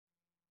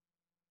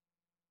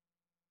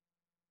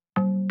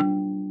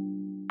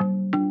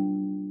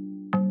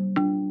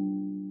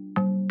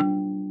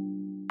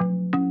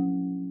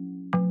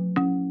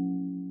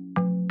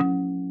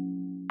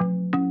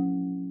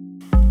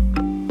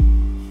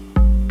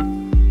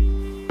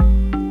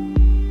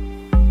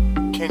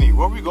Kenny,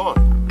 where are we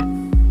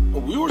going?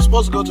 Well, we were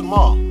supposed to go to the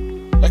mall.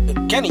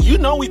 Kenny, you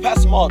know we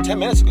passed the mall 10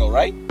 minutes ago,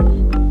 right?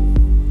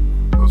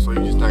 Oh, so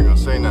you're just not gonna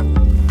say nothing?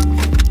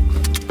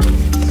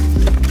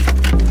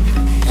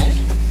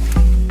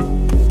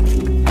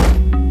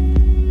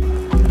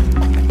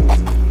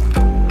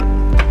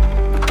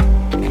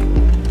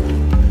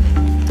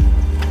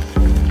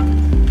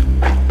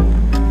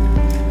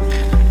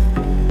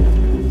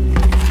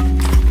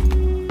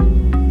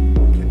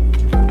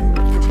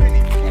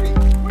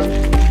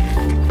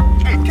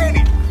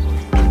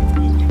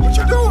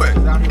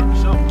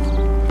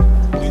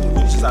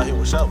 Out here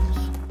with shovels.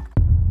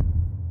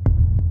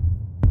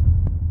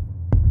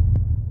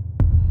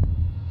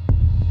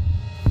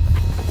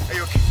 Hey,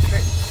 yo,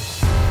 Kenny.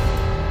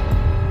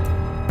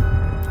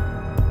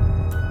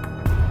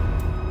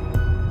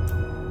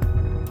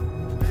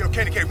 Hey, yo,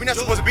 Kenny, we're not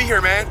supposed to be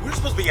here, man. We're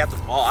supposed to be at the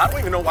mall. I don't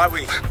even know why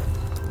we...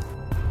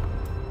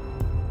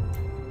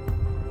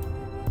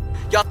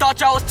 Y'all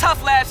thought y'all was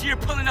tough last year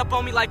pulling up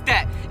on me like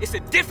that. It's a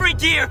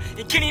different year,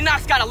 and Kenny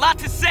Knox got a lot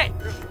to say.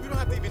 We don't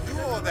have to even do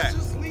all that.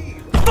 Just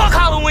leave. Fuck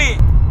Halloween!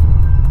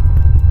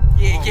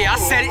 Yeah, I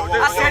said it.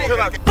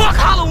 Fuck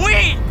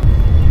Halloween!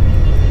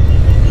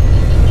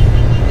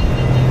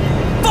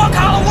 Fuck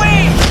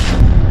Halloween!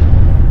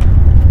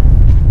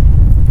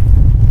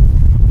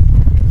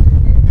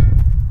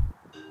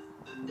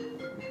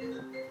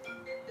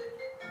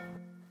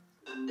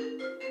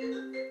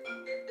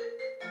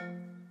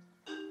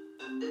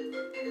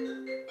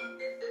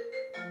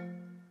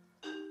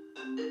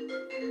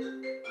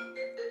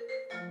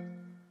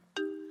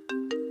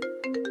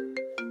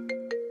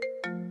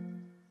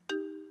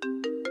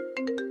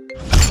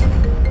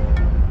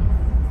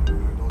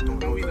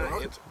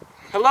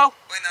 Hello? Wait,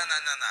 no. I'm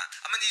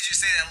gonna need you to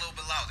say that a little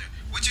bit louder.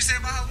 What'd you say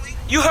about Halloween?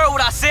 You heard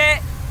what I said?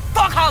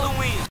 Fuck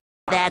Halloween!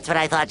 That's what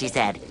I thought you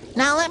said.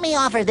 Now let me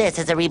offer this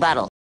as a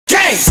rebuttal.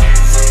 Gang!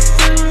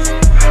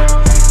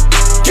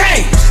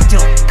 Gang!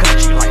 Still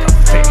cut you like a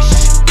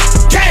fish.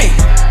 Gang!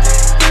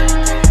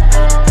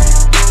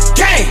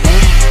 Gang!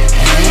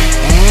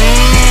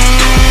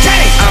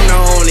 Gang! I'm the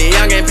only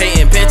youngin'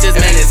 painting pictures,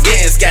 man, it's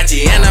getting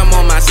sketchy. And I'm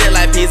on my shit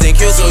like P's and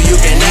Q's, so you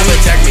can never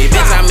check me.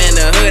 Bitch, I'm in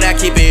the hood, I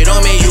keep it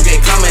on me, you can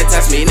come and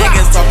test me.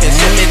 Niggas talking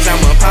shit, bitch,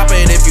 I'ma pop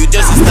it if you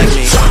disrespect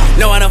me.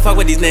 No, I don't fuck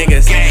with these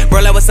niggas.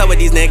 Bro, like, what's up with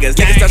these niggas?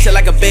 Niggas talk shit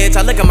like a bitch,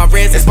 I look at my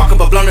wrist and spark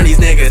up a blunt on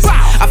these niggas.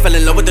 I fell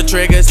in love with the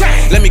triggers,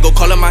 let me go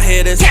call up my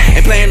hitters.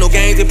 Ain't playing no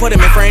games, they put them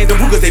in frames, the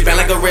hookers, they bend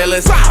like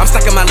gorillas. I'm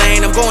stuck in my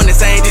lane, I'm going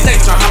insane, these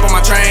niggas tryna hop on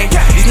my train.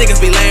 These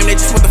niggas be lame, they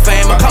just want the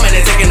fame, I'm coming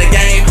and taking the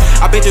game.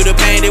 I been through the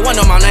pain, they want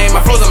to know my name,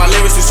 my flows and my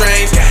lyrics too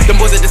strange. Them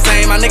boys are the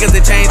same, my niggas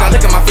they change. I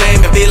look at my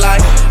flame and be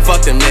like,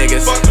 fuck them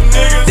niggas,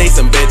 they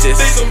some bitches.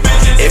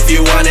 If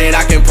you want it,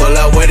 I can pull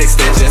up with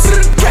extensions.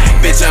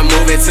 Bitch, I'm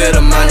moving to the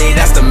money,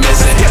 that's the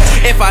mission.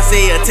 If I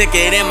see a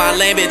ticket in my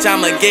lane, bitch,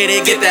 I'ma get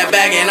it, get that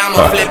bag and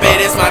I'ma flip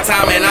it. It's my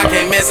time and I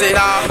can't miss it.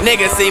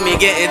 Niggas see me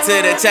getting to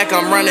the check,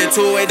 I'm running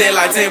to it. They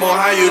like, Table,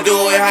 how you do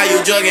it, how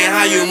you jugging,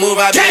 how you move,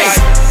 I be like,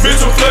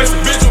 bitch, I'm flexing,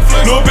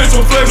 no bitch,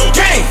 I'm flexing,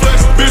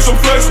 bitch, I'm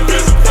flexing,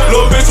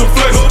 no bitch, I'm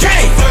flexing,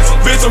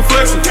 bitch, I'm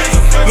flexing,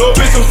 no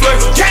bitch, I'm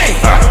flexing,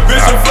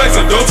 bitch, I'm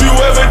flexing. Don't you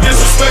ever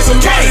disrespect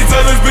somebody,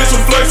 tell this bitch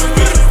I'm flexing,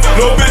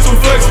 no bitch, I'm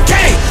flexing,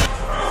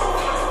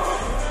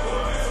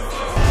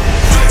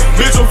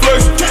 bitch, I'm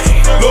flexing,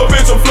 no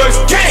bitch, I'm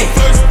flexing,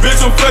 bitch,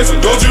 I'm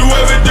flexing. Don't you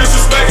ever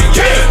disrespect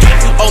it,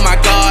 oh my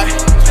God,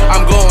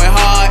 I'm going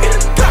hard.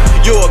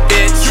 You a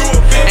bitch,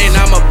 and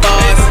I'm a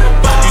boss.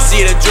 You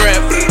see the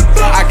drip,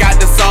 I got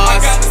the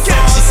sauce.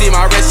 She see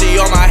my wrist, she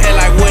on my head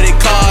like what it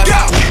cost.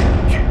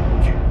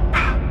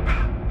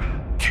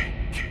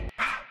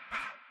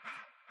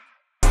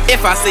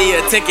 If I see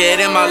a ticket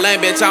in my lane,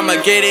 bitch,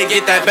 I'ma get it,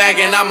 get that bag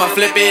and I'ma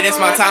flip it. It's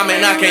my time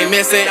and I can't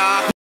miss it.